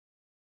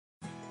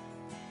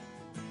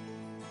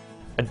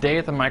A day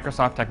at the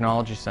Microsoft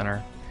Technology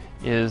Center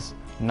is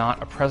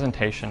not a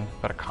presentation,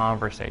 but a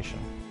conversation.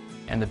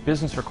 And the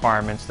business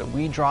requirements that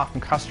we draw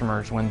from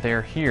customers when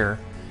they're here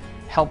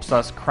helps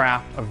us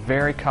craft a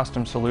very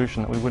custom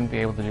solution that we wouldn't be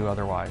able to do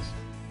otherwise.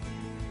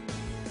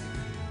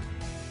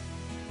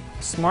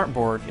 A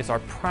smartboard is our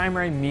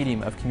primary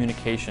medium of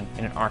communication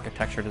in an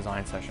architecture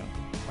design session.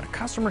 When a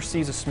customer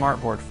sees a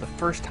smartboard for the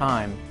first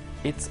time,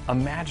 it's a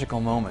magical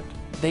moment.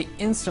 They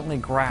instantly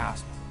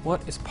grasp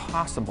what is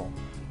possible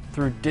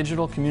through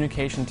digital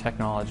communication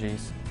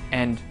technologies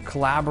and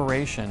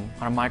collaboration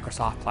on a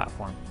Microsoft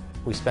platform.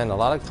 We spend a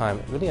lot of time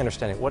really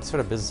understanding what sort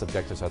of business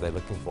objectives are they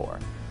looking for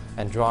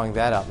and drawing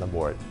that out on the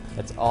board.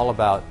 It's all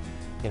about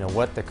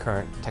what the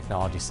current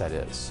technology set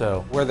is.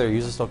 So where their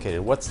users located,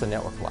 what's the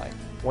network like?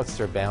 What's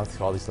their bandwidth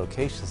to all these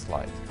locations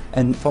like?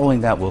 And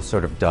following that, we'll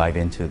sort of dive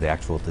into the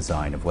actual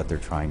design of what they're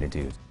trying to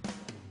do.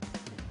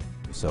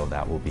 So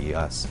that will be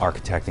us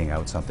architecting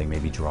out something,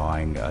 maybe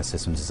drawing a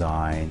system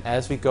design.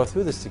 As we go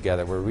through this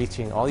together, we're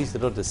reaching all these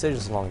little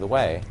decisions along the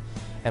way,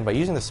 and by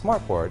using the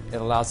smartboard, it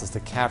allows us to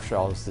capture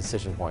all those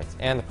decision points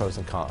and the pros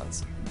and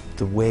cons.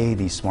 The way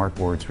these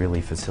smartboards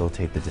really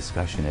facilitate the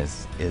discussion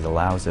is it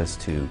allows us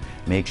to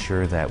make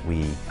sure that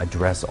we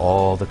address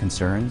all the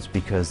concerns,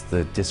 because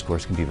the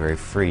discourse can be very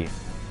free.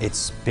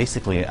 It's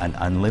basically an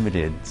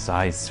unlimited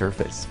size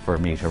surface for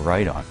me to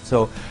write on.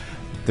 So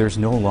there's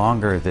no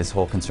longer this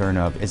whole concern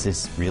of, is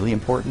this really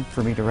important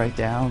for me to write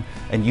down?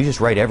 And you just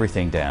write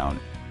everything down.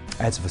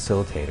 As a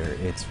facilitator,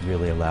 it's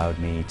really allowed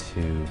me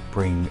to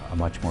bring a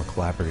much more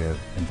collaborative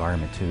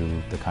environment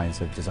to the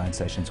kinds of design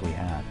sessions we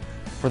have.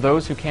 For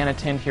those who can't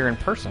attend here in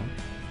person,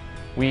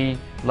 we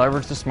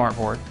leverage the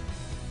smartboard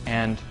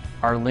and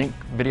our link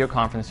video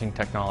conferencing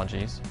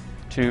technologies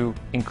to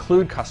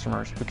include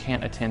customers who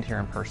can't attend here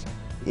in person.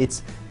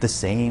 It's the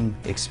same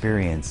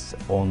experience,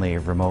 only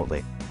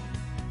remotely.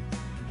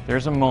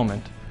 There's a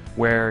moment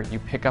where you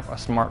pick up a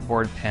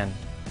smartboard pen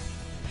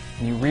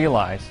and you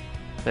realize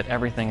that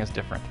everything is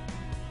different.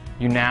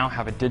 You now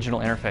have a digital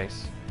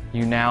interface.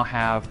 You now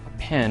have a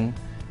pen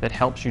that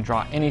helps you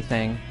draw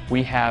anything.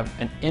 We have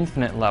an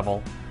infinite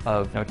level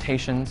of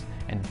notations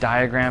and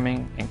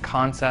diagramming and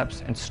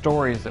concepts and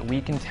stories that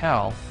we can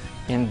tell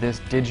in this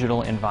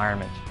digital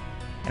environment.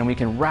 And we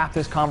can wrap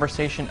this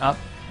conversation up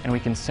and we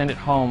can send it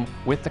home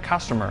with the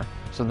customer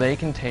so they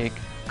can take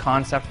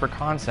concept for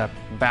concept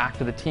back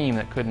to the team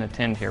that couldn't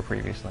attend here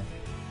previously.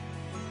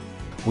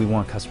 We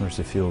want customers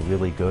to feel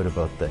really good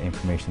about the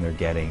information they're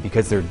getting,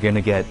 because they're going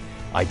to get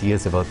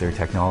ideas about their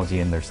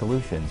technology and their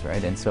solutions,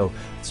 right? And so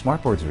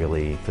smartboards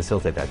really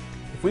facilitate that.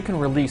 If we can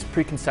release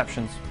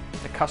preconceptions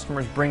that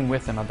customers bring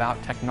with them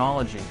about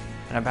technology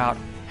and about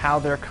how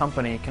their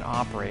company can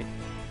operate,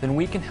 then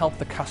we can help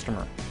the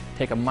customer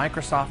take a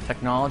Microsoft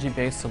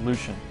technology-based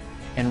solution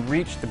and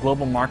reach the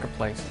global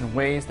marketplace in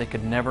ways they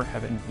could never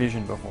have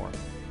envisioned before.